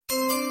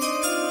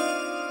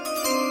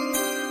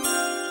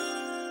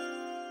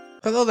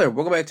Hello there.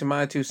 Welcome back to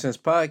My Two Cents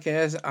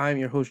Podcast. I'm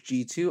your host,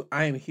 G2.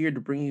 I am here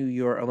to bring you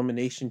your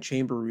Elimination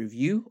Chamber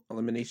review.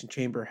 Elimination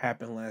Chamber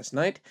happened last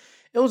night.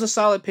 It was a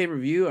solid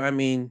pay-per-view. I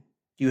mean,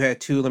 you had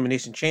two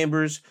Elimination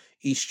Chambers.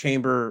 Each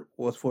chamber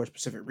was for a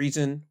specific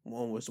reason.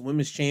 One was the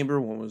Women's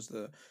Chamber. One was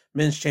the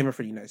Men's Chamber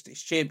for the United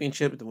States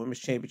Championship. The Women's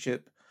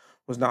Championship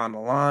was not on the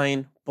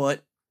line,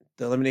 but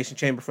the Elimination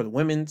Chamber for the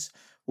Women's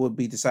would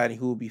be deciding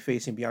who will be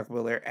facing Bianca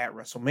Belair at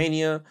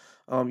WrestleMania.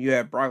 You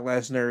had Brock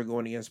Lesnar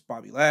going against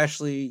Bobby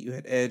Lashley. You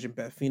had Edge and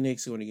Beth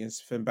Phoenix going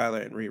against Finn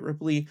Balor and Rhea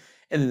Ripley.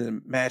 And then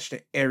the match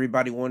that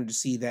everybody wanted to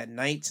see that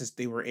night since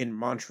they were in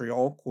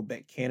Montreal,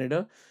 Quebec,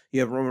 Canada.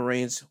 You have Roman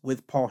Reigns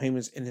with Paul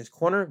Heyman in his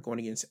corner going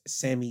against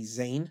Sami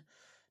Zayn.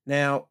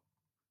 Now,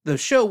 the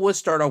show would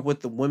start off with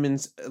the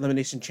Women's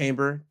Elimination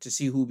Chamber to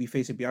see who will be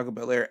facing Bianca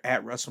Belair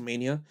at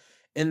WrestleMania.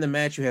 In the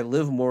match, you had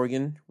Liv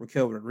Morgan,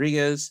 Raquel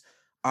Rodriguez,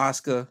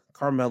 Asuka,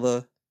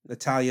 Carmella,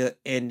 Natalya,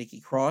 and Nikki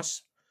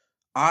Cross.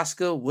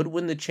 Asuka would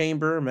win the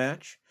chamber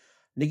match.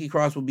 Nikki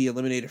Cross would be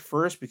eliminated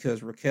first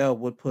because Raquel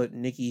would put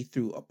Nikki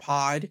through a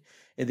pod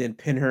and then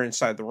pin her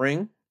inside the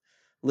ring.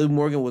 Liv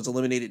Morgan was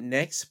eliminated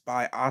next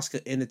by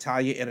Asuka and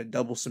Natalya in a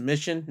double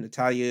submission.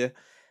 Natalya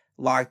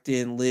locked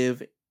in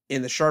Liv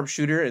in the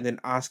sharpshooter, and then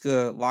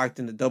Asuka locked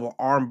in the double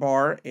arm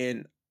bar,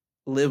 and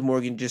Liv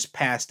Morgan just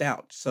passed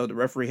out. So the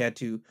referee had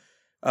to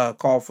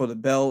call for the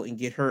bell and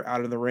get her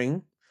out of the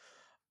ring.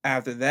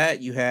 After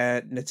that, you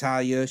had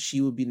Natalya.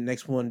 She would be the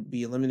next one to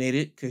be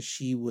eliminated because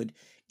she would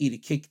eat a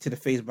kick to the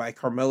face by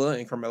Carmella,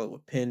 and Carmella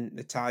would pin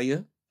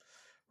Natalya.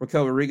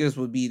 Raquel Rodriguez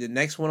would be the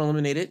next one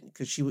eliminated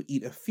because she would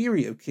eat a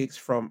fury of kicks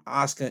from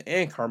Asuka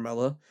and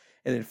Carmella.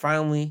 And then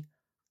finally,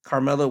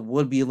 Carmella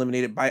would be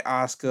eliminated by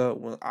Asuka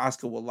when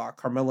Asuka will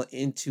lock Carmella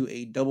into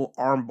a double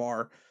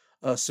armbar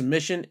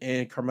submission,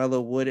 and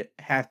Carmella would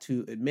have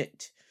to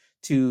admit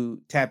to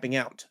tapping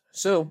out.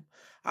 So,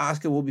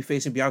 Asuka will be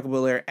facing Bianca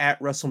Belair at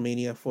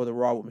WrestleMania for the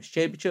Raw Women's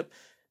Championship.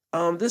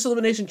 This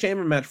Elimination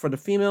Chamber match for the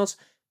females,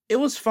 it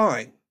was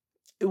fine.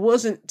 It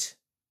wasn't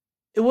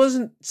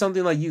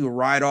something like you could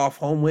ride off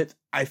home with.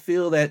 I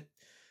feel that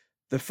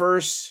the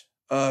first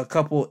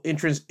couple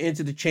entrants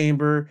into the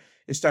chamber,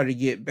 it started to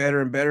get better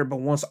and better.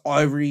 But once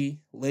every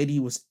lady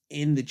was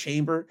in the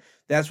chamber,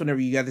 that's whenever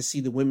you got to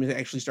see the women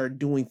actually start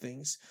doing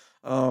things.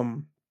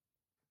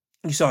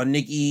 You saw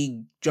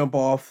Nikki jump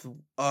off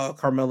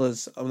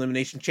Carmella's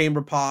Elimination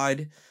Chamber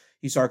pod.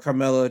 You saw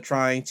Carmella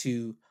trying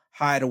to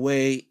hide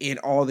away in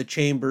all the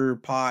chamber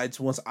pods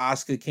once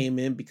Asuka came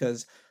in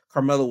because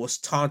Carmella was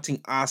taunting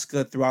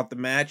Asuka throughout the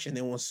match. And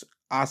then once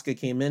Asuka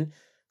came in,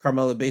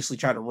 Carmella basically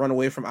tried to run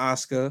away from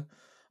Asuka.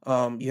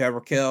 You have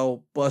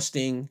Raquel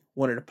busting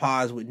one of the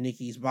pods with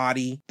Nikki's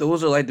body.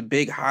 Those are like the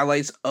big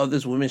highlights of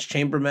this women's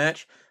chamber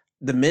match.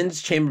 The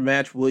men's chamber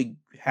match would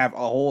have a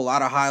whole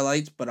lot of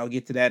highlights, but I'll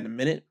get to that in a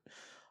minute.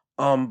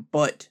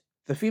 But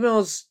the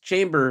females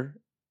chamber,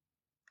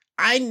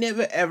 I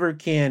never ever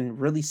can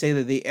really say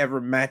that they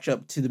ever match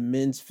up to the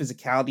men's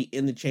physicality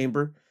in the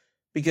chamber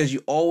because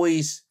you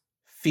always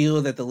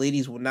feel that the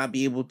ladies will not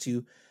be able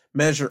to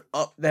measure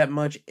up that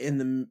much in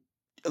the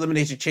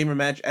Elimination Chamber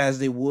match as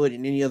they would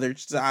in any other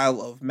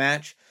style of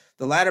match.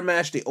 The ladder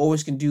match, they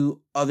always can do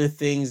other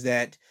things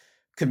that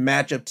could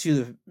match up to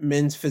the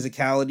men's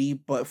physicality,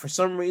 but for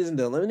some reason,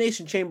 the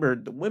Elimination Chamber,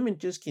 the women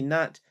just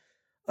cannot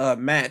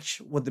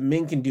match what the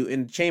men can do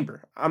in the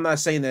chamber. I'm not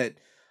saying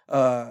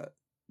that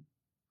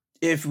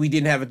if we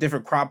didn't have a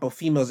different crop of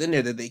females in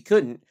there that they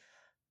couldn't,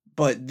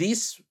 but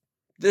this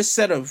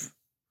set of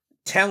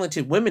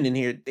talented women in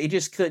here, they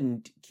just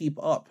couldn't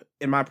keep up,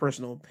 in my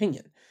personal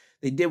opinion.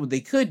 They did what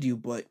they could do,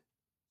 but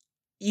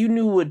you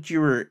knew what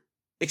you were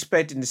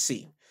expecting to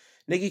see.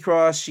 Nikki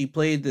Cross, she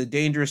played the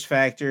dangerous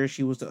factor.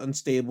 She was the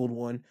unstable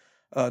one.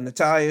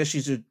 Natalya,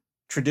 she's a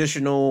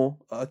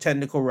traditional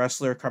technical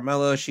wrestler.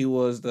 Carmella, she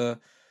was the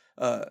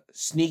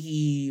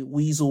sneaky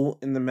weasel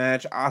in the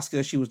match.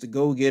 Asuka, she was the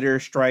go-getter,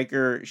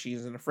 striker. She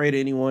isn't afraid of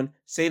anyone.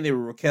 Same thing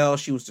with Raquel.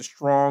 She was the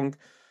strong,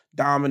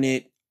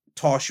 dominant,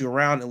 toss you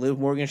around. And Liv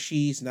Morgan,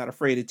 she's not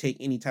afraid to take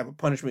any type of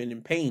punishment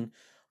and pain.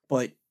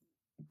 But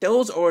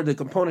those are the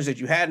components that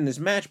you had in this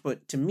match.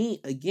 But to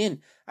me,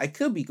 again, I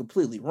could be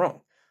completely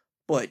wrong.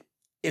 But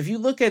if you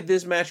look at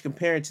this match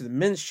compared to the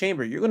men's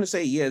chamber, you're going to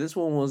say, yeah, this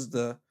one was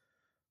the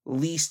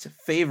least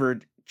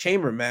favored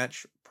chamber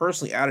match,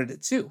 personally, out of the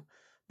two.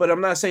 But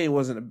I'm not saying it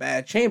wasn't a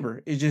bad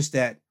chamber. It's just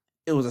that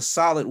it was a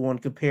solid one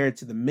compared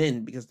to the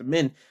men, because the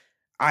men,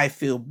 I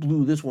feel,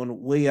 blew this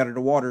one way out of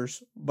the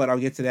waters. But I'll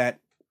get to that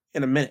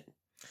in a minute.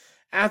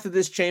 After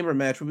this chamber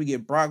match, we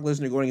get Brock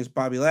Lesnar going against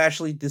Bobby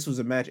Lashley. This was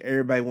a match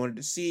everybody wanted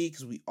to see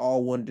because we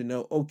all wanted to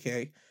know,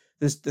 okay,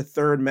 this is the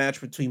third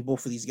match between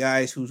both of these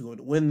guys. Who's going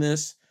to win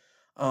this?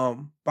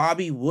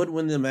 Bobby would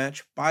win the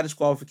match by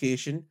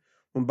disqualification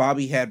when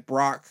Bobby had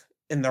Brock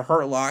in the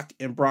Hurt Lock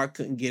and Brock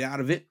couldn't get out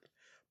of it.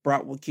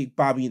 Brock would kick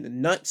Bobby in the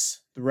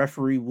nuts. The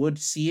referee would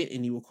see it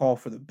and he would call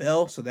for the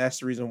bell. So that's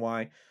the reason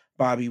why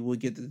Bobby would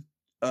get the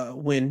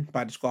win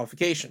by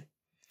disqualification.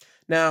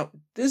 Now,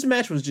 this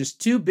match was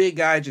just two big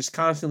guys just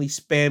constantly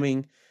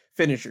spamming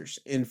finishers.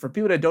 And for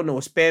people that don't know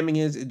what spamming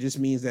is, it just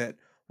means that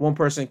one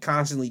person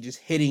constantly just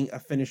hitting a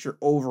finisher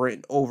over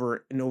and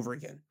over and over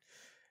again.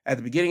 At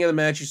the beginning of the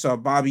match, you saw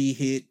Bobby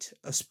hit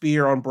a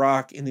spear on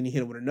Brock, and then he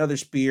hit him with another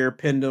spear,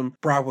 pinned him.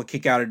 Brock would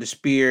kick out of the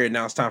spear, and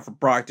now it's time for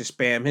Brock to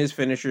spam his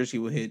finishers. He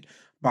would hit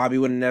Bobby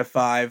with an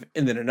F5,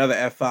 and then another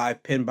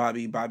F5, pin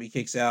Bobby. Bobby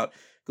kicks out,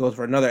 goes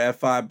for another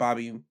F5.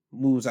 Bobby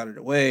moves out of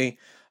the way.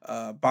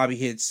 Bobby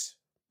hits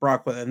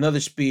Brock with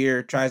another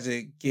spear, tries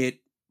to get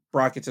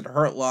Brock into the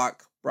hurt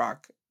lock.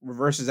 Brock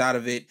reverses out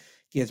of it,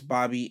 gets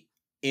Bobby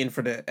in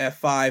for the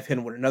F5, hit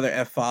him with another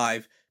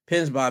F5.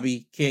 Pins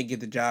Bobby, can't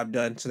get the job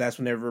done. So that's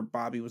whenever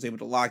Bobby was able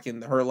to lock in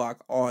the hurt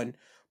lock on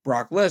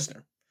Brock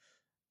Lesnar.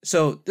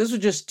 So this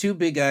was just two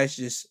big guys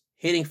just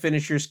hitting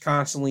finishers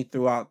constantly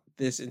throughout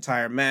this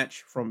entire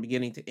match from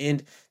beginning to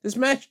end. This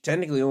match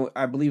technically,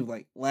 I believe,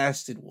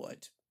 lasted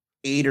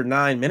 8 or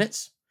 9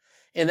 minutes?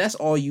 And that's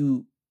all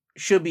you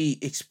should be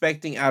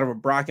expecting out of a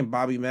Brock and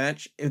Bobby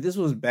match. If this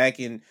was back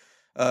in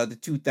the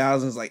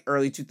 2000s,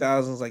 early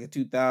 2000s, a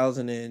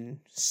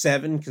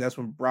 2007, because that's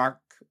when Brock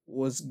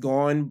was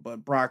gone,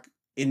 but Brock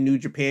in New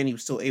Japan, he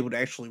was still able to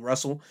actually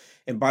wrestle.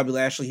 And Bobby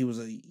Lashley, he was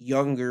a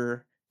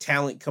younger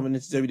talent coming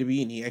into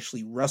WWE, and he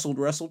actually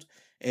wrestled.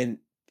 And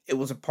it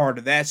was a part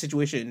of that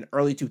situation in the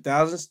early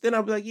 2000s. Then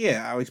I'll be like,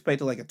 yeah, I would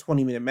expect a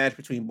 20-minute match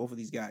between both of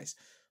these guys.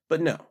 But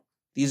no,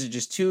 these are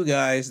just two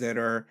guys that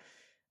are,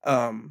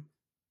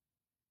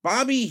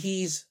 Bobby,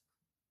 he's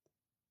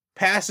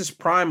past his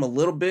prime a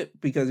little bit,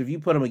 because if you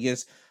put him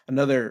against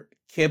another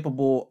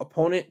capable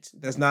opponent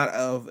that's not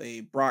of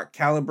a Brock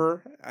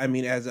caliber, I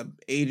mean, as a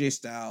AJ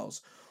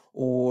Styles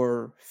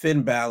or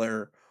Finn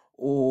Balor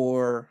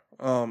or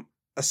a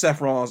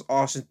Seth Rollins,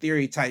 Austin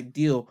Theory type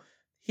deal,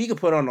 he could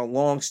put on a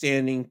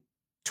long-standing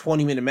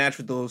 20-minute match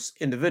with those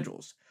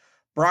individuals.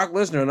 Brock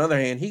Lesnar, on the other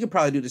hand, he could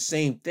probably do the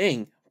same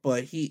thing,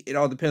 but it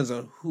all depends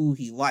on who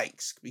he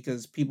likes,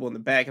 because people in the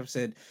back have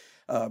said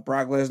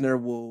Brock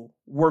Lesnar will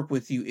work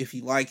with you if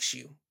he likes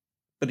you.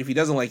 But if he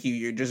doesn't like you,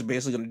 you're just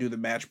basically going to do the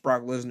match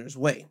Brock Lesnar's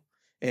way.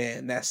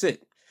 And that's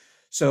it.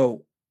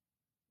 So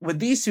with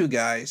these two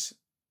guys,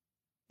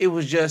 it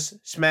was just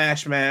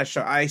smash.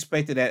 So I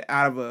expected that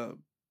out of a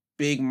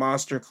big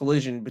monster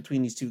collision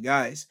between these two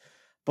guys.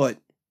 But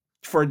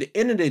for the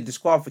end of the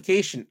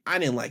disqualification, I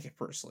didn't like it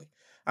personally.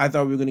 I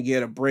thought we were going to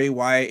get a Bray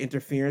Wyatt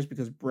interference,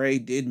 because Bray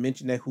did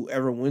mention that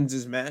whoever wins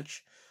this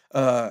match,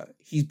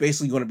 he's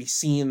basically going to be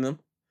seeing them.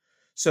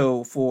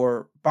 So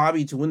for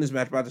Bobby to win this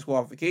match by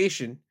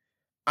disqualification,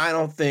 I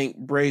don't think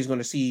Bray's going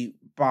to see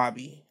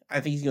Bobby. I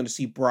think he's going to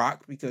see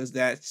Brock, because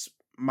that's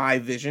my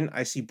vision.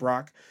 I see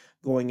Brock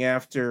going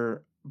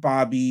after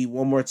Bobby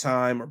one more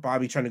time, or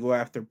Bobby trying to go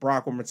after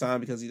Brock one more time,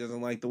 because he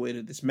doesn't like the way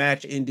that this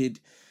match ended.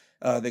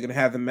 They're going to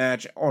have the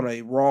match on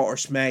a Raw or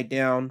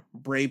SmackDown.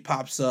 Bray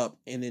pops up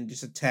and then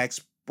just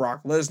attacks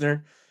Brock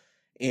Lesnar.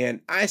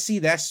 And I see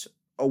that's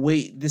a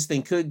way this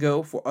thing could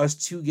go, for us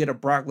to get a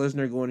Brock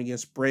Lesnar going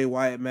against Bray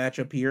Wyatt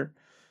matchup here.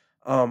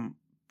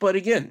 But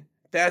again,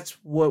 that's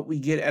what we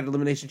get at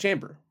Elimination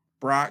Chamber.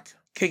 Brock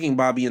kicking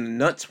Bobby in the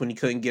nuts when he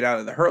couldn't get out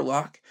of the hurt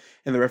lock,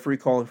 and the referee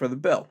calling for the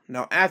bell.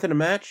 Now, after the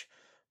match,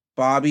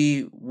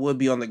 Bobby would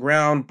be on the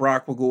ground.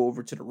 Brock would go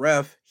over to the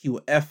ref. He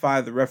would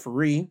F5 the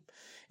referee,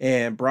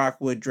 and Brock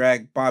would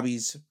drag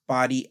Bobby's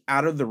body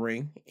out of the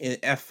ring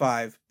and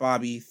F5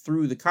 Bobby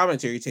through the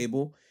commentary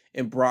table,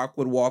 and Brock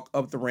would walk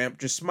up the ramp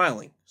just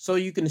smiling. So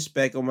you can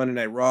expect on Monday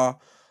Night Raw,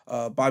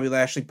 Bobby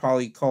Lashley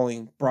probably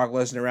calling Brock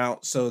Lesnar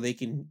out so they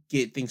can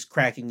get things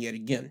cracking yet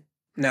again.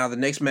 Now, the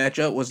next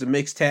matchup was the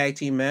mixed tag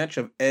team match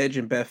of Edge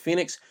and Beth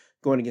Phoenix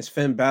going against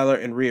Finn Balor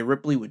and Rhea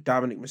Ripley with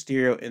Dominic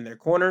Mysterio in their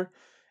corner.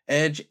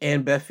 Edge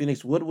and Beth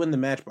Phoenix would win the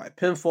match by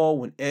pinfall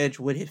when Edge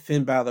would hit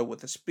Finn Balor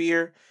with a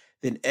spear.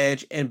 Then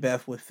Edge and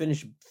Beth would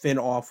finish Finn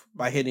off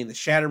by hitting the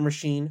Shatter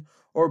Machine,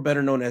 or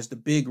better known as the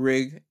Big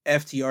Rig,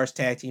 FTR's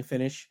tag team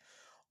finish,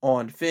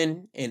 on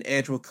Finn, and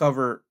Edge would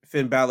cover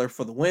Finn Balor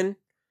for the win.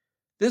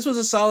 This was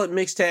a solid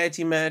mixed tag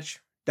team match.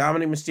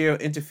 Dominic Mysterio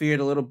interfered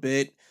a little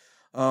bit.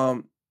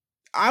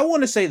 I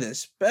want to say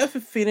this. Beth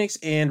Phoenix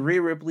and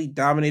Rhea Ripley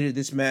dominated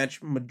this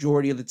match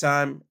majority of the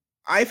time.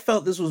 I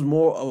felt this was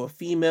more of a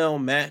female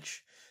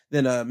match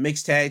than a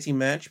mixed tag team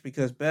match,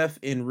 because Beth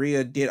and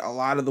Rhea did a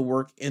lot of the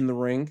work in the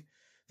ring.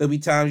 There'll be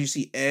times you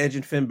see Edge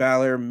and Finn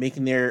Balor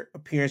making their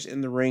appearance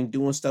in the ring,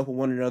 doing stuff with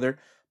one another.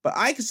 But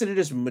I consider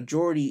this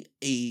majority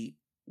a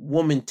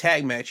woman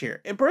tag match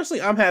here. And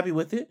personally, I'm happy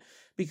with it,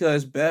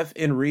 because Beth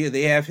and Rhea,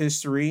 they have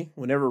history.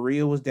 Whenever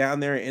Rhea was down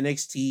there in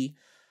NXT,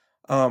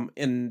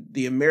 in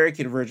the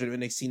American version of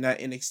NXT, not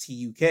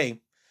NXT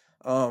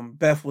UK,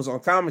 Beth was on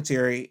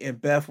commentary,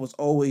 and Beth was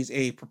always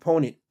a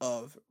proponent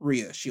of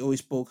Rhea. She always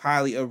spoke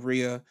highly of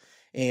Rhea,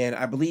 and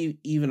I believe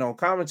even on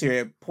commentary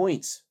at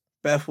points,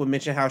 Beth would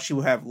mention how she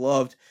would have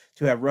loved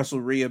to have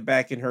wrestled Rhea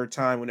back in her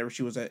time whenever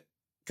she was a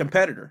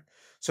competitor.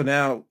 So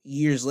now,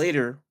 years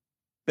later,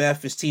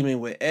 Beth is teaming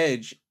with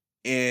Edge,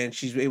 and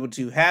she's able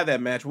to have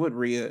that match with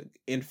Rhea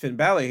and Finn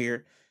Balor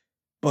here,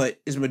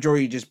 but is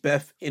majority just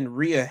Beth and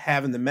Rhea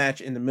having the match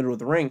in the middle of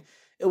the ring.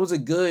 It was a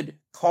good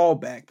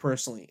callback,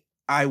 personally.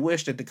 I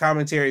wish that the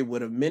commentary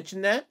would have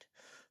mentioned that,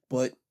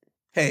 but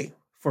hey,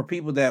 for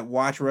people that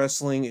watch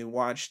wrestling and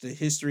watch the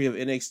history of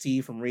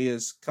NXT from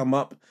Rhea's come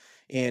up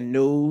and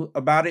know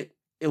about it,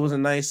 it was a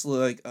nice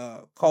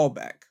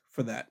callback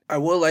for that. I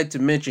would like to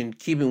mention,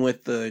 keeping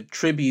with the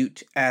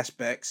tribute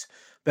aspects,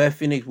 Beth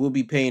Phoenix will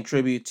be paying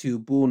tribute to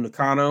Bull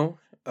Nakano.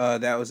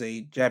 That was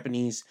a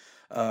Japanese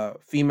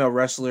female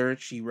wrestler.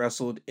 She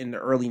wrestled in the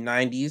early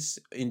 90s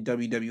in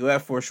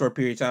WWF for a short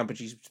period of time, but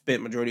she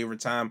spent majority of her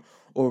time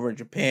over in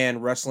Japan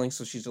wrestling,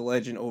 so she's a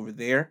legend over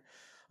there.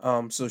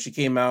 So she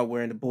came out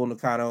wearing the Bull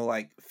Nakano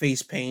like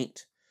face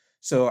paint.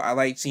 So I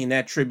like seeing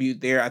that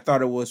tribute there. I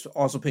thought it was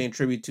also paying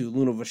tribute to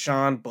Luna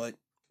Vachon, but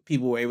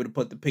people were able to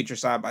put the picture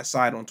side by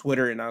side on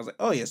Twitter, and I was like,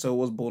 oh yeah, so it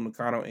was Bull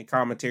Nakano, and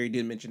commentary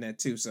did mention that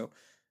too. So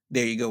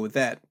there you go with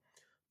that.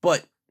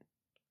 But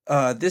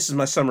this is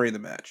my summary of the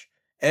match.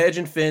 Edge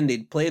and Finn, they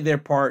played their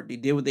part. They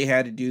did what they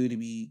had to do to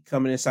be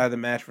coming inside the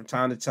match from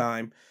time to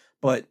time,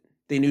 but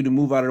they knew to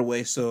move out of the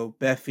way so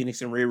Beth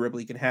Phoenix and Rhea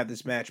Ripley can have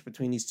this match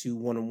between these two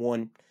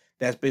one-on-one.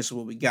 That's basically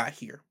what we got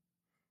here.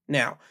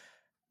 Now,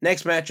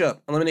 next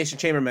matchup, Elimination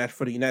Chamber match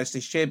for the United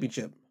States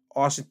Championship.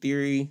 Austin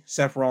Theory,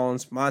 Seth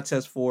Rollins,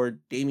 Montez Ford,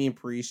 Damian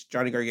Priest,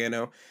 Johnny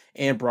Gargano,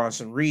 and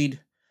Bronson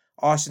Reed.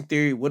 Austin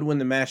Theory would win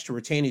the match to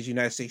retain his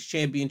United States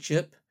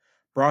Championship.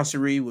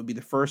 Bronson Reed would be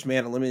the first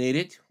man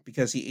eliminated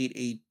because he ate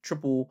a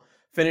triple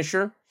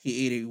finisher.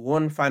 He ate a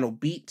one final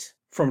beat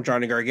from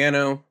Johnny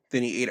Gargano.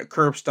 Then he ate a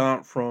curb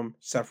stomp from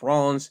Seth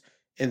Rollins.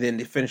 And then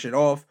to finish it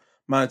off,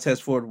 Montez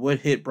Ford would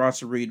hit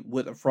Bronson Reed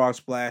with a frog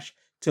splash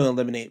to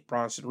eliminate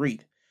Bronson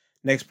Reed.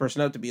 Next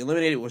person up to be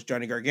eliminated was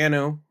Johnny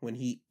Gargano when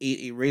he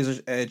ate a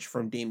razor's edge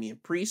from Damian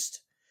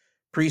Priest.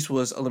 Priest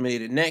was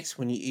eliminated next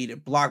when he ate a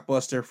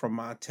blockbuster from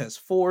Montez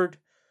Ford.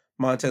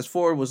 Montez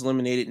Ford was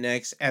eliminated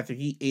next after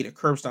he ate a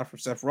curb stomp from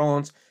Seth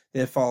Rollins,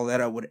 then followed that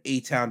up with an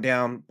A-Town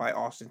down by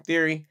Austin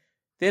Theory.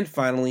 Then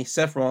finally,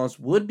 Seth Rollins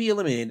would be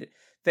eliminated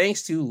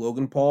thanks to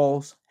Logan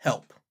Paul's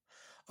help.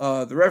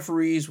 The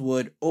referees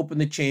would open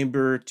the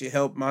chamber to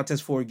help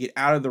Montez Ford get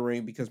out of the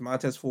ring because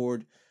Montez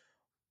Ford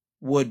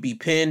would be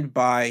pinned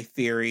by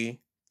Theory.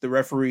 The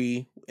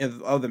referee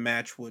of the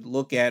match would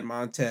look at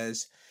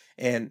Montez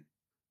and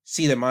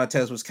see that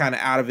Montez was kind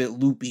of out of it,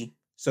 loopy.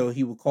 So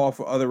he would call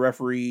for other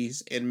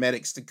referees and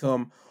medics to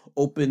come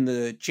open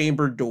the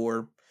chamber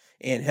door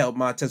and help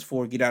Montez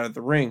Ford get out of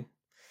the ring.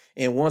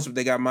 And once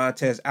they got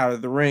Montez out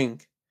of the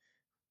ring,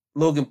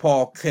 Logan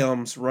Paul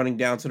comes running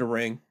down to the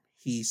ring.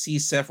 He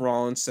sees Seth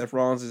Rollins. Seth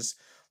Rollins is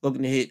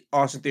looking to hit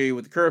Austin Theory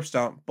with the curb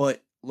stomp,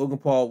 but Logan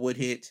Paul would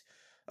hit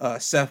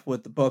Seth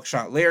with the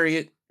buckshot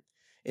lariat,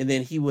 and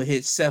then he would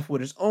hit Seth with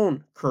his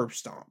own curb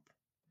stomp.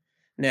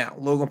 Now,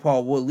 Logan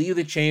Paul would leave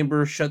the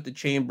chamber, shut the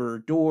chamber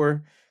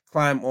door,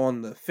 climb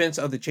on the fence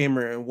of the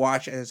chamber, and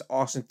watch as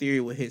Austin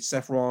Theory would hit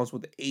Seth Rollins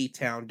with the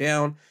A-Town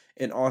down,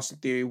 and Austin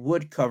Theory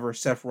would cover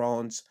Seth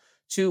Rollins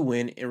to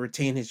win and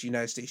retain his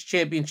United States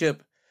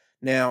Championship.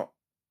 Now,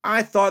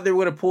 I thought they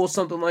were going to pull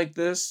something like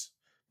this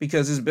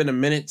because it's been a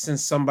minute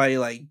since somebody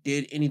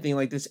did anything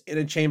like this in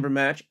a chamber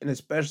match, and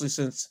especially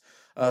since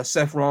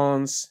Seth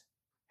Rollins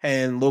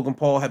and Logan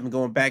Paul have been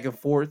going back and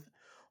forth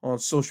on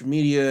social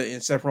media,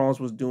 and Seth Rollins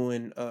was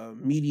doing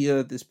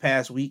media this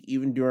past week,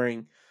 even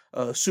during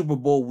Super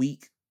Bowl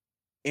week,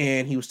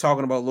 and he was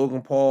talking about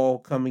Logan Paul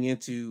coming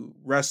into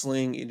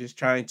wrestling and just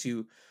trying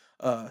to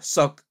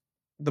suck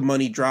the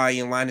money dry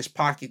and line his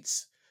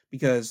pockets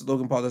because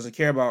Logan Paul doesn't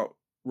care about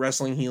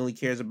wrestling. He only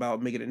cares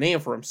about making a name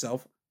for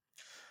himself.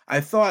 I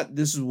thought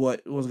this is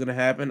what was going to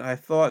happen. I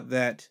thought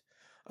that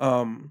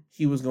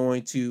he was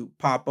going to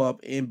pop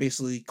up and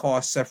basically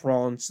cost Seth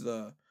Rollins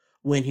the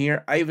win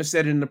here. I even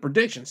said it in the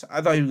predictions.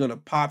 I thought he was going to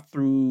pop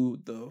through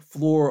the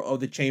floor of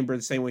the chamber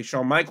the same way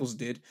Shawn Michaels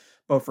did.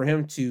 But for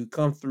him to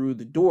come through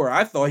the door,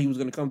 I thought he was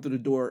going to come through the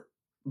door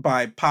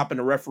by popping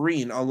a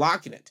referee and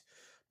unlocking it.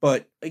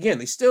 But again,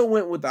 they still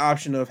went with the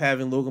option of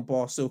having Logan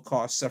Paul still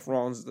cost Seth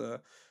Rollins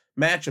the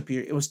matchup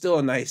here. It was still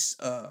a nice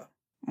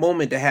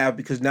moment to have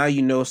because now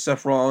you know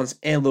Seth Rollins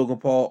and Logan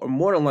Paul are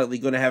more than likely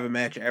going to have a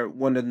match at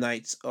one of the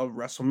nights of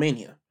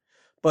WrestleMania.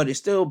 But it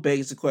still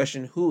begs the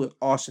question, who is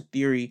Austin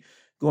Theory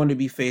going to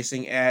be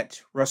facing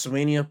at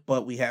WrestleMania?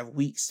 But we have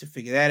weeks to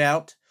figure that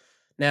out.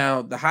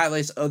 Now, the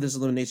highlights of this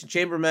Elimination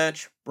Chamber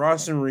match,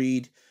 Bronson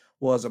Reed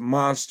was a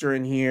monster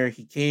in here.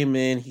 He came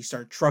in, he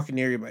started trucking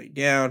everybody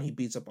down. He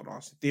beats up on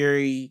Austin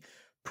Theory,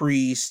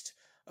 Priest,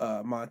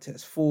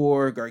 Montez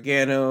Ford,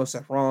 Gargano,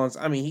 Seth Rollins.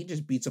 I mean, he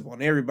just beats up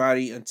on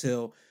everybody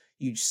until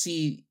you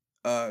see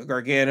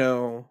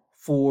Gargano,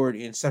 Ford,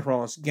 and Seth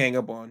Rollins gang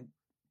up on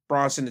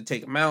Bronson to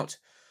take him out.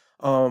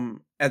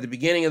 At the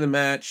beginning of the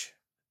match,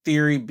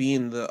 Theory,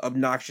 being the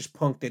obnoxious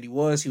punk that he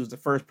was the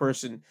first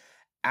person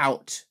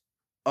out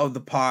of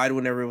the pod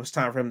whenever it was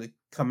time for him to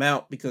come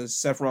out because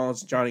Seth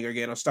Rollins and Johnny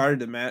Gargano started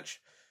the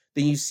match.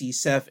 Then you see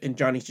Seth and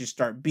Johnny just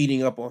start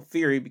beating up on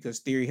Theory because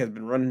Theory has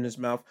been running his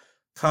mouth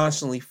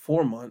constantly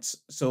for months.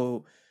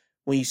 So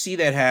when you see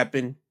that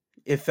happen,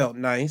 it felt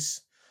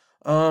nice.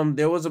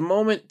 There was a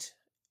moment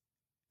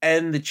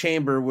in the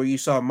chamber where you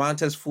saw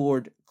Montez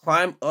Ford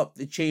climb up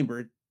the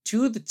chamber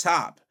to the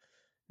top,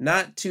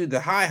 not to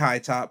the high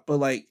top, but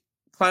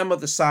climb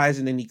up the sides,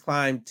 and then he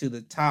climbed to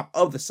the top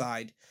of the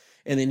side,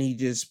 and then he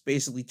just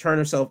basically turned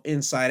himself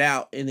inside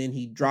out, and then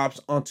he drops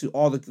onto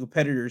all the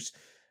competitors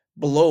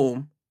below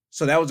him.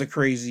 So that was a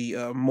crazy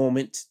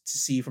moment to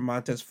see from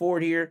Montez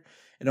Ford here.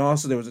 And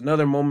also there was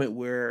another moment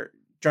where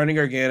Johnny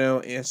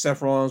Gargano and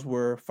Seth Rollins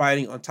were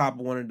fighting on top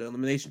of one of the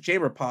Elimination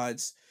Chamber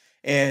pods,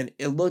 and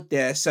it looked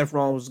as Seth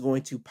Rollins was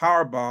going to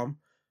powerbomb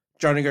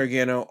Johnny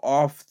Gargano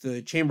off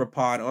the chamber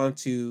pod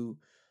onto,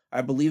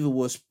 I believe it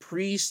was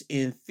Priest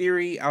in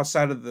Theory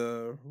outside of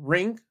the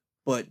ring,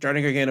 but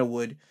Johnny Gargano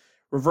would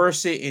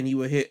reverse it and he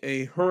would hit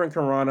a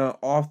Hurricanrana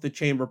off the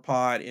chamber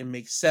pod and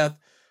make Seth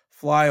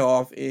fly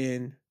off,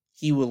 and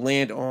he would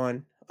land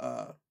on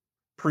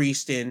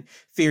Priest in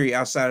Theory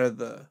outside of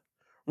the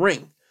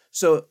ring.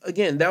 So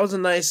again, that was a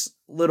nice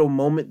little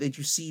moment that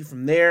you see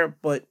from there.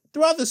 But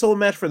throughout this whole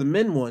match for the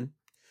men one,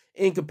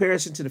 in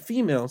comparison to the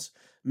females,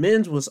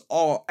 men's was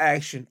all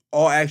action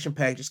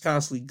packed, just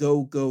constantly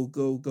go, go,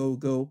 go, go,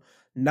 go.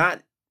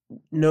 Not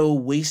no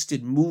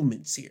wasted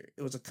movements here.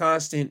 It was a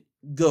constant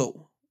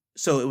go.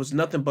 So it was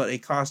nothing but a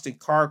constant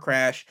car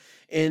crash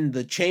in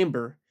the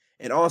chamber.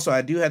 And also,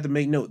 I do have to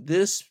make note,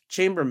 this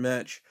chamber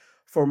match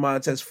for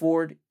Montez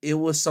Ford, it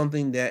was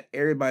something that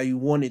everybody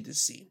wanted to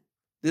see.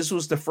 This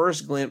was the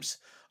first glimpse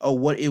of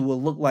what it would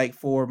look like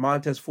for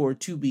Montez Ford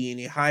to be in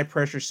a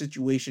high-pressure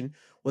situation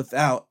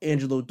without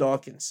Angelo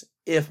Dawkins.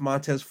 If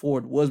Montez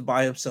Ford was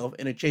by himself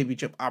in a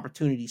championship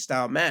opportunity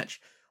style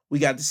match, we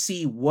got to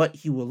see what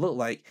he would look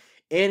like.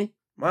 And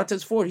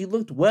Montez Ford, he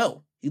looked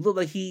well. He looked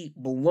like he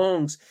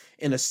belongs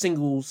in a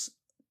singles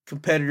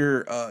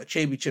competitor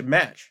championship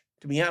match,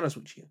 to be honest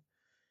with you.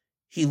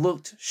 He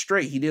looked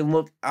straight. He didn't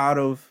look out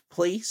of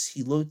place.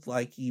 He looked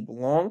like he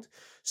belonged.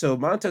 So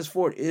Montez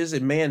Ford is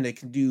a man that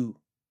can do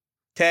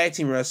tag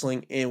team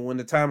wrestling, and when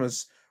the time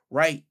is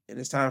right and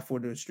it's time for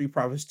the Street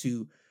Profits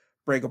to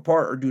break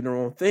apart or do their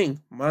own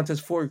thing, Montez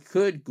Ford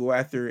could go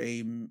after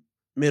a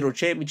middle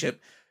championship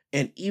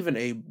and even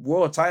a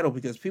world title,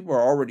 because people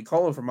are already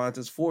calling for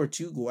Montez Ford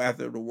to go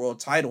after the world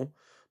title.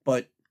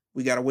 But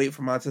we got to wait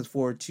for Montez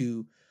Ford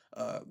to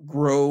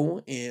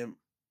grow and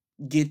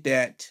get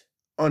that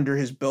under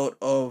his belt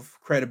of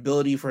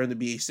credibility for him to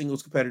be a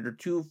singles competitor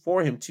too,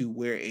 for him to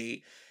wear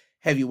a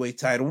heavyweight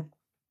title.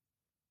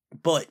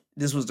 But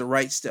this was the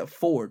right step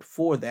forward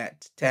for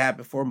that to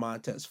happen for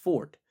Montez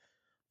Ford.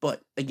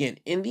 But again,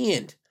 in the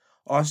end,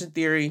 Austin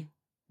Theory,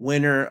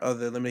 winner of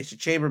the Elimination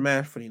Chamber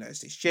match for the United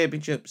States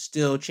Championship,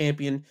 still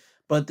champion.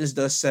 But this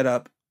does set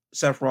up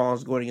Seth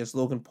Rollins going against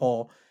Logan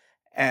Paul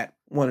at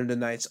one of the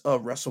nights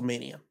of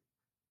WrestleMania.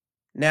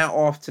 Now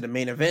off to the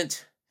main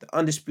event, the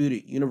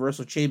undisputed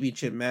Universal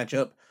Championship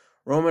matchup,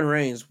 Roman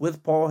Reigns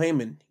with Paul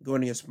Heyman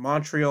going against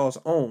Montreal's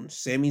own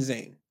Sami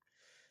Zayn.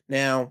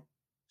 Now,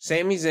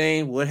 Sami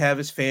Zayn would have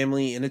his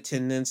family in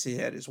attendance. He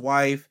had his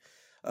wife,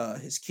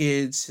 his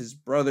kids, his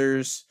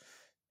brothers,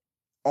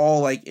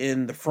 all like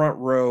in the front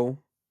row.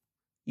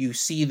 You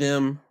see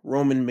them.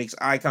 Roman makes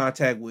eye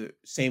contact with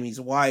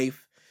Sami's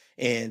wife.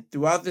 And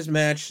throughout this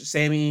match,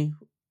 Sami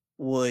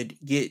would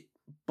get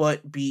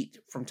butt beat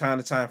from time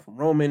to time from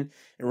Roman.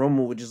 And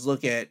Roman would just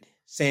look at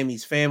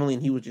Sami's family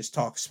and he would just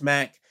talk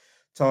smack,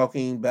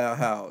 talking about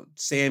how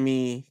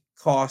Sami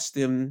cost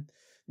him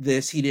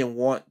this. He didn't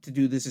want to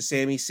do this to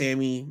Sami.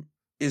 Sami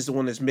is the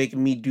one that's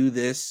making me do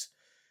this.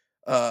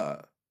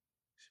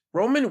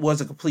 Roman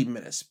was a complete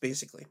menace,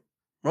 basically.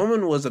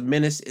 Roman was a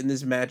menace in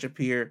this matchup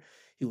here.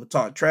 He would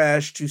talk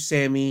trash to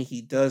Sami.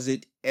 He does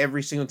it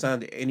every single time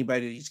to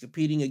anybody that he's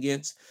competing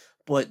against.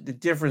 But the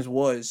difference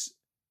was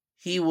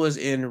he was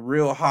in a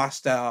real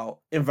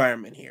hostile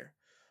environment here.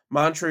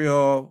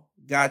 Montreal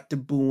got to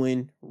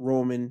booing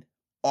Roman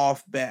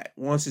off bat.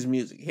 Once his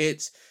music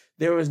hits,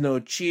 there was no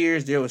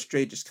cheers. There was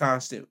straight just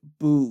constant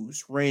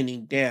boos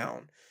raining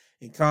down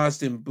and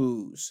constant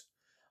boos.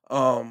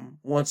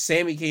 Once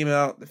Sami came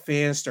out, the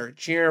fans started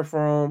cheering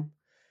for him.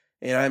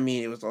 And I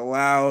mean, it was a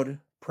loud,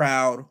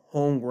 proud,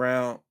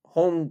 homegrown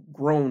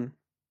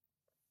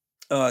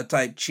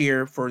type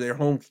cheer for their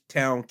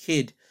hometown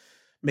kid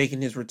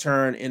making his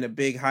return in a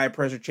big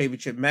high-pressure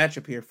championship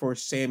matchup here for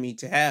Sami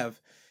to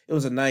have. It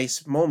was a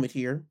nice moment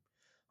here.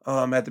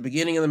 At the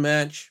beginning of the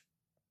match,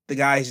 the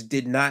guys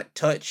did not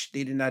touch.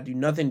 They did not do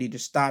nothing. They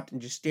just stopped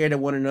and just stared at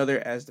one another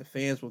as the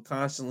fans would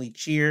constantly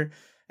cheer.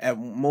 At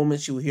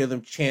moments, you will hear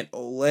them chant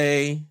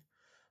Olay.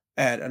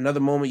 At another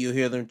moment, you'll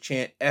hear them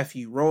chant F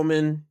you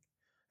Roman.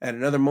 At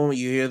another moment,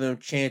 you hear them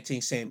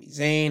chanting Sami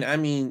Zayn. I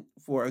mean,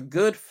 for a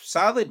good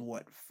solid,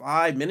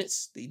 5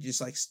 minutes, they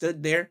just like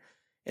stood there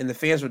and the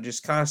fans were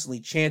just constantly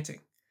chanting.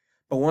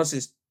 But once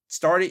it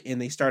started and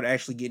they started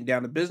actually getting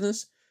down to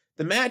business,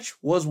 the match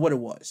was what it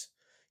was.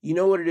 You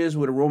know what it is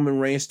with a Roman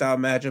Reigns style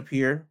matchup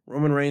here.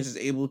 Roman Reigns is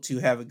able to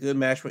have a good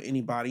match with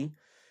anybody,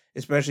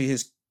 especially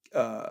his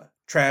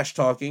trash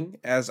talking,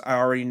 as I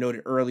already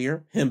noted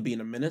earlier, him being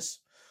a menace.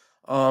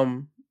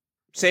 Sami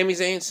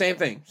Zayn, same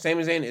thing.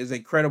 Sami Zayn is a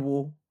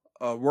credible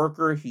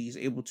worker. He's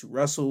able to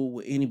wrestle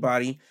with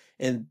anybody,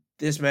 and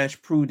this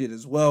match proved it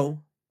as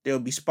well.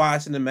 There'll be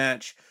spots in the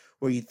match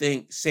where you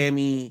think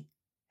Sami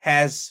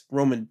has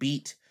Roman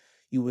beat.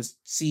 You would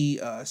see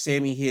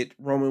Sammy hit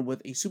Roman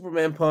with a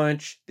Superman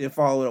punch, then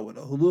follow it up with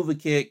a Helluva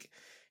Kick,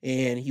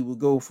 and he would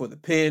go for the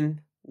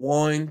pin.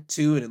 1,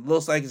 2, and it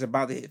looks like it's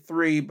about to hit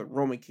 3, but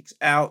Roman kicks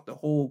out. The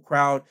whole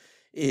crowd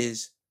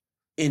is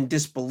in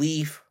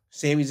disbelief.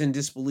 Sammy's in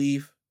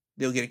disbelief.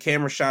 They'll get a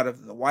camera shot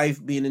of the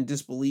wife being in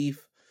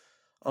disbelief.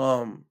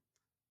 Roman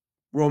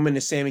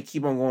and Sammy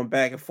keep on going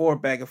back and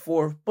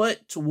forth.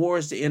 But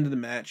towards the end of the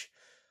match,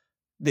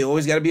 they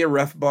always got to be a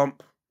ref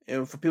bump.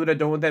 And for people that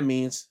don't know what that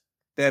means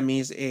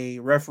a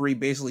referee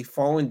basically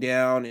falling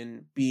down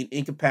and being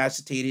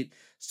incapacitated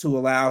to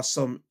allow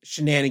some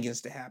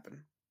shenanigans to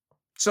happen.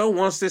 So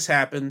once this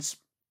happens,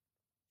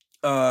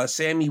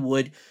 Sammy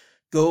would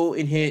go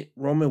and hit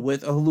Roman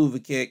with a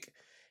Helluva Kick,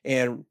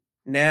 and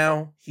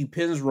now he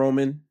pins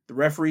Roman. The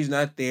referee's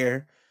not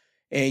there,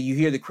 and you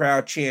hear the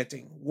crowd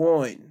chanting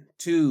 1,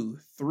 2,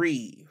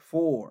 3,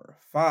 4,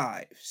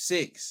 5,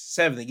 6,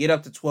 7. They get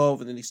up to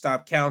 12, and then they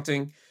stop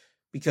counting,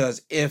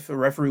 because if a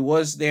referee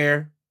was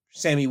there,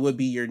 Sammy would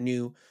be your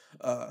new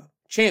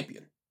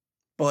champion.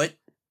 But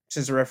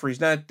since the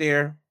referee's not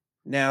there,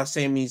 now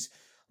Sammy's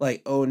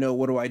like, oh no,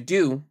 what do I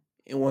do?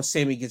 And once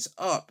Sammy gets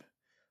up,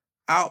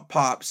 out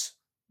pops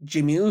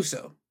Jimmy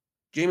Uso.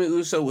 Jimmy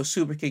Uso will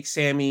super kick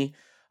Sammy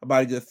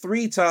about a good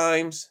 3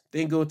 times,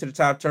 then go to the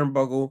top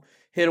turnbuckle,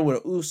 hit him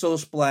with an Uso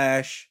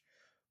splash,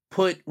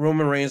 put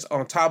Roman Reigns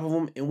on top of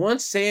him. And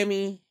once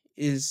Sammy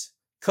is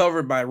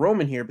covered by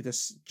Roman here,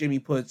 because Jimmy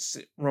puts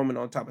Roman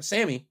on top of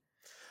Sammy,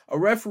 a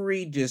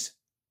referee just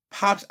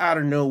pops out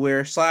of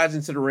nowhere, slides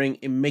into the ring,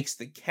 and makes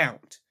the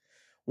count.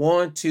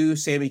 1, 2,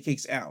 Sammy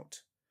kicks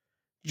out.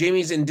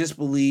 Jimmy's in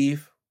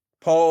disbelief.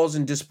 Paul's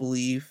in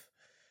disbelief.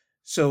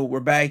 So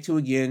we're back to,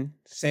 again,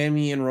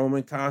 Sammy and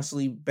Roman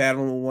constantly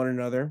battling with one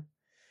another.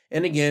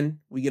 And again,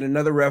 we get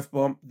another ref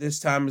bump. This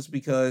time it's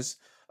because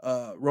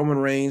Roman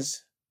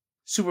Reigns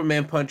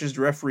Superman punches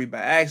the referee by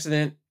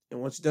accident.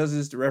 And once he does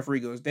this, the referee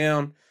goes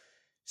down.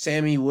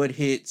 Sammy would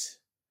hit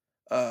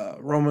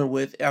Roman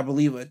with, I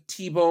believe, a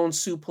T-bone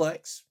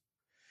suplex.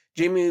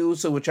 Jimmy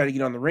Uso would try to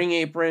get on the ring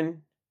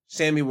apron.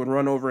 Sammy would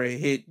run over and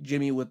hit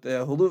Jimmy with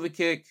the Helluva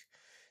Kick.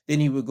 Then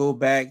he would go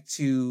back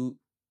to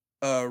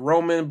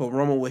Roman, but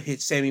Roman would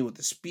hit Sammy with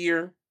the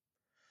spear.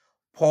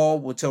 Paul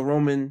would tell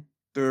Roman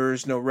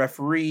there's no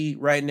referee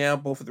right now.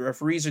 Both of the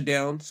referees are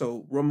down.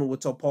 So Roman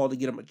would tell Paul to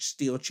get him a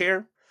steel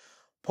chair.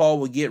 Paul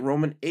would get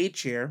Roman a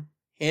chair,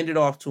 hand it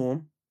off to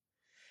him.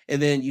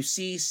 And then you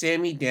see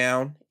Sammy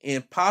down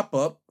and pop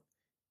up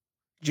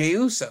Jey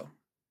Uso.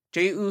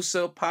 Jey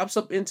Uso pops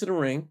up into the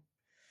ring.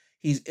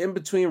 He's in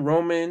between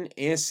Roman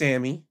and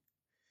Sammy.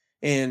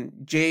 And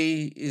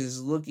Jey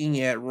is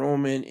looking at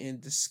Roman in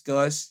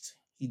disgust.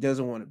 He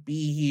doesn't want to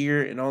be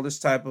here and all this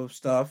type of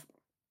stuff.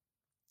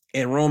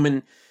 And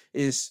Roman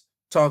is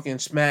talking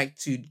smack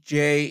to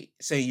Jey,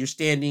 saying, you're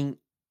standing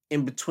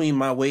in between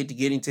my way to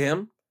getting to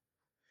him.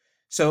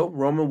 So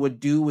Roman would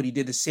do what he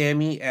did to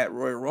Sammy at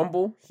Royal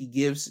Rumble. He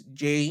gives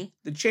Jey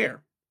the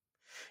chair.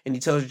 And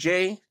he tells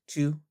Jey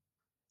to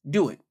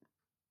do it.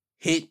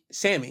 Hit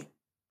Sammy.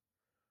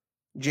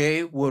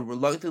 Jey would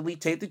reluctantly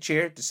take the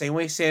chair the same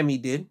way Sammy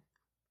did.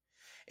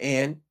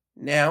 And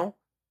now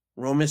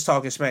Roman's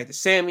talking smack to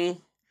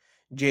Sammy.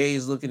 Jey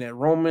is looking at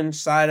Roman,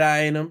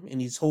 side-eyeing him, and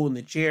he's holding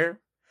the chair.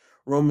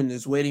 Roman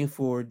is waiting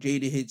for Jey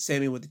to hit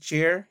Sammy with the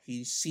chair.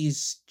 He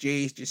sees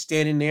Jey just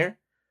standing there.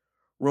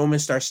 Roman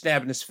starts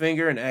snapping his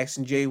finger and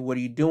asking Jey, what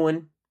are you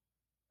doing?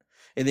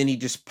 And then he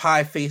just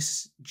pie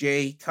faces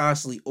Jey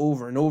constantly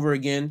over and over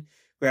again,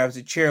 grabs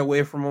the chair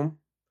away from him.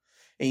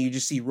 And you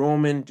just see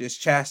Roman just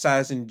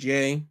chastising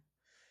Jey.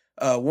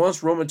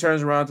 Once Roman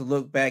turns around to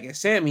look back at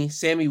Sammy,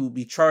 Sammy will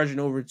be charging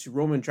over to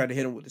Roman and try to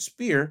hit him with a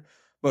spear,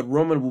 but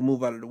Roman will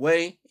move out of the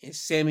way, and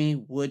Sammy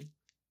would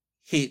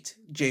hit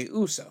Jey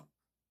Uso.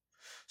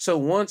 So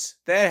once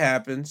that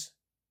happens,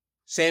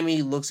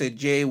 Sammy looks at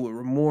Jey with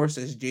remorse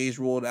as Jey's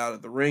rolled out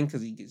of the ring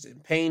because he gets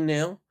in pain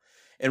now,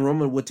 and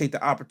Roman would take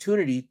the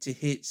opportunity to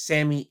hit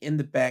Sammy in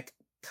the back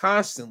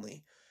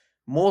constantly,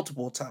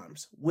 multiple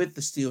times, with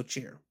the steel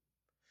chair.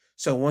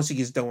 So once he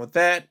gets done with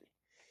that,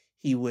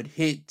 he would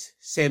hit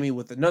Sammy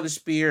with another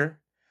spear,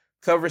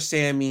 cover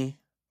Sammy.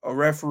 A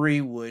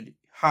referee would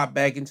hop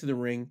back into the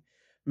ring,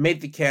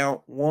 make the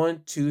count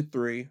 1, 2,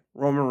 3.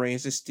 Roman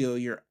Reigns is still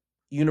your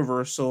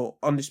Universal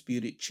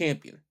Undisputed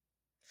Champion.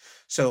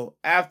 So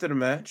after the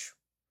match,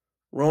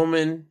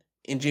 Roman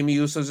and Jimmy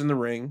Uso's in the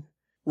ring.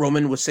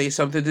 Roman would say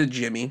something to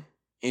Jimmy,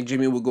 and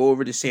Jimmy would go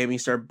over to Sammy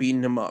and start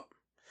beating him up.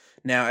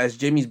 Now, as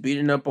Jimmy's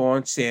beating up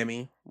on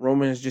Sammy,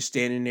 Roman is just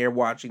standing there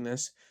watching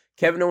this.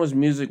 Kevin Owens'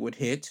 music would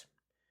hit.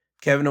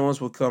 Kevin Owens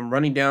would come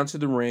running down to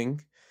the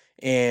ring,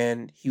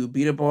 and he would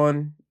beat up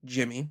on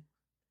Jimmy,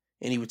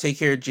 and he would take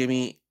care of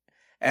Jimmy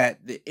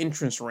at the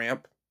entrance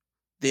ramp.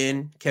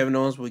 Then Kevin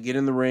Owens would get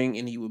in the ring,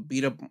 and he would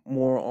beat up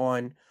more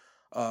on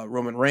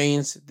Roman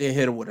Reigns, then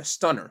hit him with a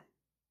stunner.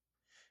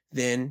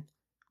 Then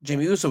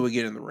Jimmy Uso would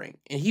get in the ring,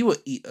 and he would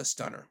eat a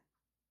stunner.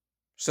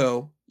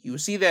 So you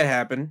would see that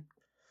happen.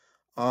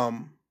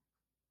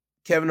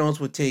 Kevin Owens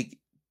would take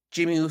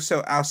Jimmy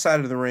Uso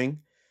outside of the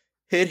ring,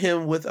 hit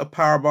him with a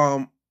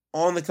powerbomb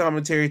on the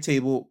commentary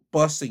table,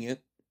 busting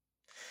it.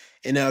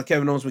 And now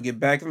Kevin Owens will get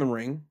back in the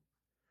ring.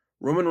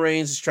 Roman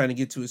Reigns is trying to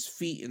get to his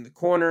feet in the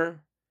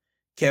corner.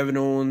 Kevin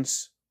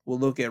Owens will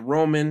look at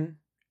Roman,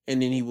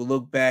 and then he will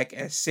look back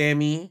at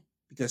Sami,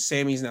 because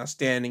Sami's now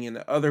standing in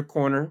the other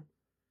corner.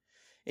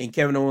 And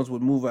Kevin Owens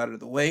would move out of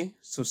the way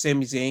so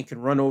Sami Zayn can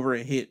run over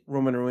and hit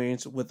Roman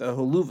Reigns with a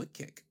Helluva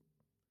Kick.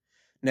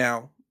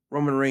 Now,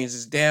 Roman Reigns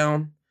is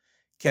down.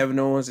 Kevin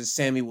Owens and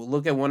Sami will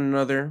look at one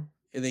another,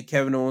 and then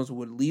Kevin Owens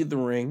would leave the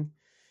ring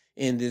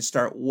and then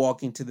start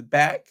walking to the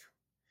back.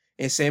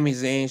 And Sami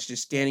Zayn's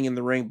just standing in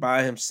the ring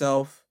by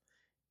himself.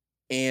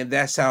 And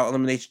that's how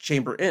Elimination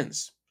Chamber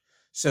ends.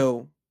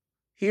 So,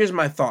 here's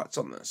my thoughts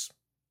on this.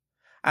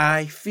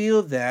 I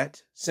feel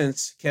that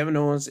since Kevin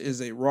Owens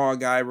is a Raw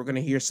guy, we're going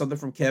to hear something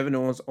from Kevin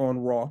Owens on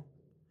Raw.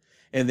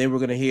 And then we're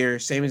going to hear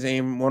Sami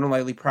Zayn more than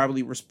likely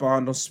probably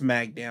respond on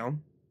SmackDown.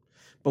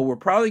 But we're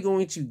probably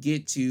going to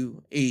get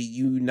to a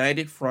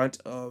united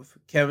front of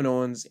Kevin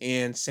Owens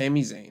and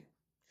Sami Zayn.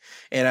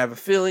 And I have a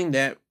feeling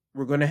that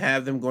we're going to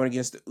have them going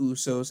against the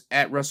Usos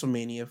at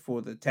WrestleMania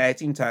for the tag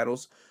team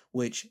titles,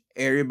 which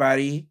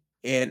everybody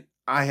and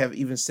I have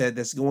even said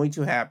that's going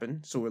to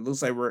happen. So it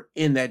looks like we're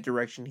in that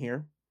direction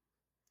here.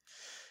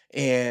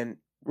 And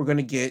we're going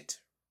to get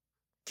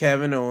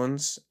Kevin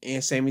Owens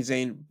and Sami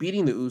Zayn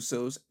beating the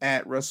Usos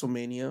at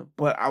WrestleMania.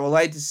 But I would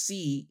like to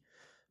see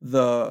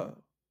the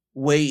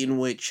way in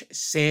which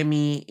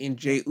Sami and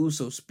Jey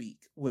Uso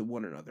speak with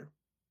one another.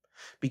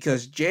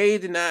 Because Jey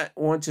did not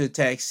want to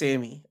attack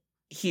Sami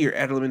here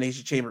at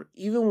Elimination Chamber.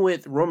 Even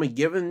with Roman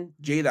giving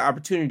Jey the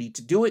opportunity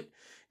to do it,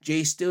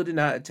 Jey still did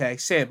not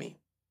attack Sami.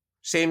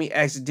 Sami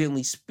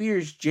accidentally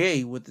spears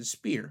Jey with the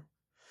spear.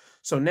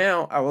 So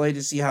now I would like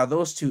to see how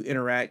those two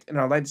interact, and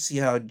I'd like to see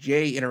how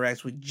Jey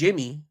interacts with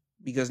Jimmy,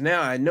 because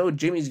now I know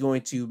Jimmy's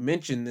going to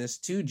mention this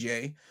to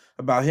Jey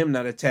about him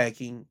not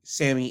attacking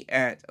Sami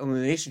at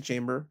Elimination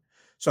Chamber.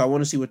 So I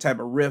want to see what type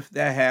of rift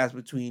that has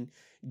between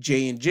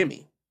Jey and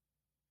Jimmy.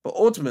 But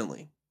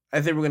ultimately,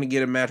 I think we're going to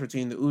get a match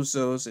between the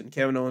Usos and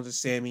Kevin Owens and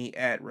Sami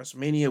at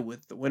WrestleMania,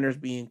 with the winners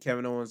being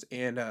Kevin Owens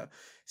and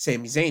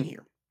Sami Zayn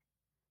here.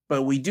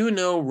 But we do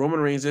know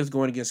Roman Reigns is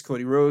going against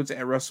Cody Rhodes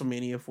at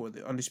WrestleMania for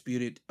the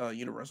Undisputed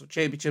Universal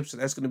Championship, so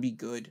that's going to be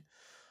good.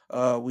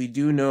 We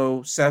do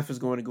know Seth is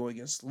going to go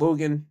against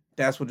Logan.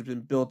 That's what it's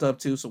been built up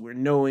to, so we're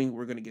knowing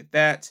we're going to get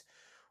that.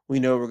 We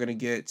know we're going to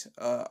get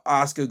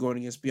Asuka going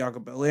against Bianca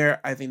Belair.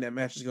 I think that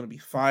match is going to be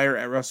fire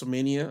at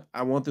WrestleMania.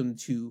 I want them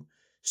to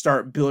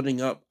start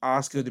building up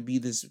Asuka to be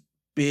this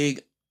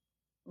big,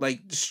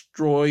 like,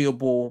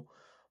 destroyable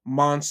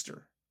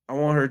monster. I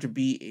want her to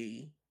be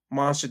a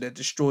monster that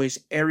destroys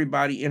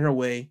everybody in her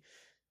way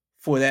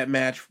for that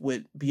match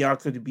with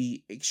Bianca to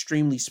be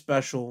extremely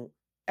special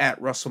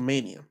at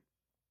WrestleMania.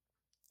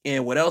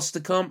 And what else to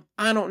come?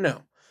 I don't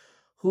know.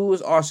 Who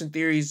is Austin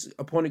Theory's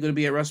opponent going to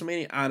be at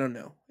WrestleMania? I don't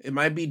know. It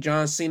might be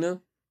John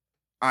Cena.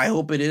 I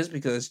hope it is,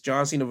 because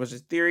John Cena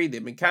versus Theory,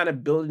 they've been kind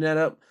of building that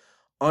up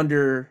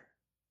under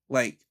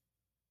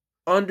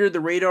the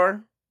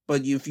radar.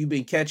 But if you've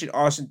been catching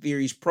Austin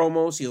Theory's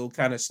promos, he'll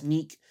kind of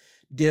sneak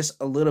diss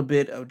a little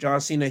bit of John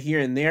Cena here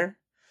and there.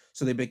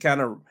 So they've been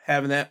kind of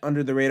having that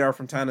under the radar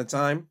from time to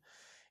time.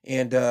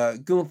 And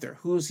Gunther,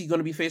 who's he going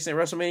to be facing at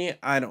WrestleMania?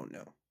 I don't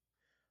know.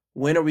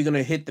 When are we going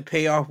to hit the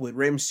payoff with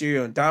Rey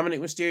Mysterio and Dominic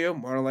Mysterio?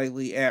 More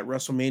likely at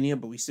WrestleMania,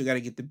 but we still got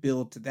to get the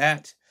build to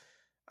that.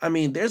 I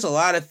mean, there's a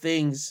lot of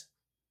things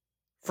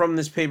from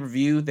this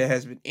pay-per-view that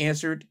has been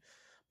answered,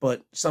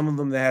 but some of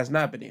them that has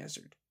not been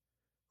answered.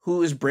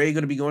 Who is Bray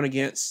going to be going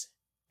against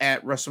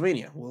at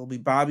WrestleMania? Will it be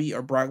Bobby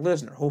or Brock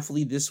Lesnar?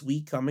 Hopefully this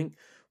week coming,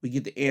 we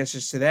get the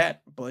answers to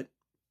that, but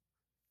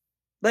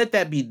let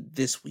that be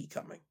this week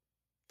coming.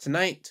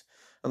 Tonight,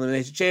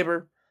 Elimination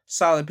Chamber,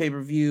 solid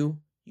pay-per-view.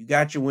 You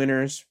got your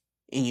winners,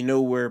 and you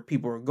know where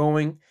people are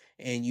going,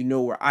 and you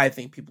know where I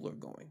think people are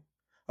going.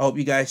 I hope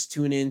you guys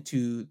tune in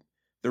to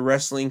the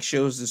wrestling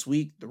shows this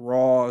week, the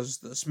Raws,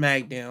 the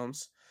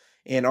SmackDowns,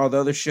 and all the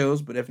other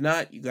shows. But if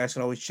not, you guys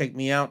can always check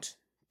me out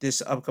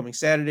this upcoming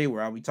Saturday,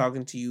 where I'll be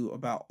talking to you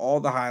about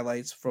all the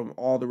highlights from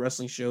all the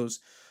wrestling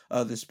shows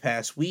this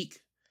past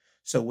week.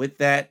 So with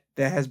that,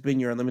 that has been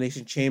your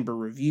Elimination Chamber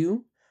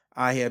review.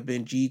 I have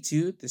been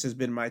G2. This has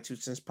been my 2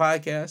 Cents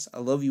Podcast. I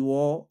love you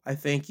all. I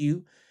thank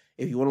you.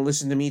 If you want to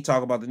listen to me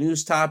talk about the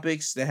news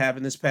topics that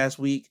happened this past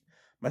week,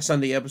 my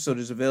Sunday episode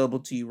is available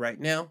to you right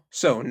now.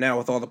 So now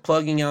with all the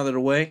plugging out of the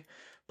way,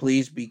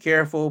 please be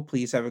careful.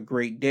 Please have a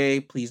great day.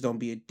 Please don't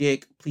be a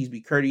dick. Please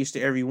be courteous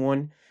to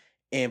everyone.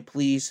 And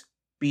please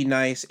be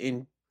nice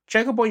and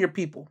check up on your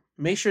people.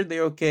 Make sure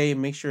they're okay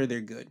and make sure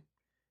they're good.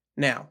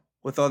 Now,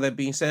 with all that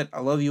being said,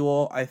 I love you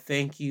all. I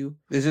thank you.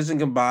 This isn't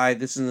goodbye.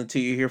 This is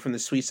until you hear from the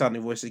sweet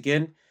sounding voice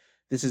again.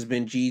 This has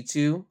been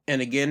G2.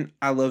 And again,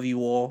 I love you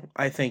all.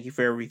 I thank you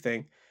for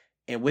everything.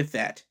 And with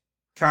that,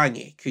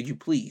 Kanye, could you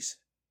please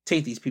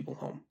take these people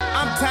home?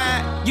 I'm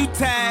tired, you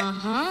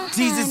tired,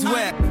 Jesus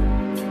wept.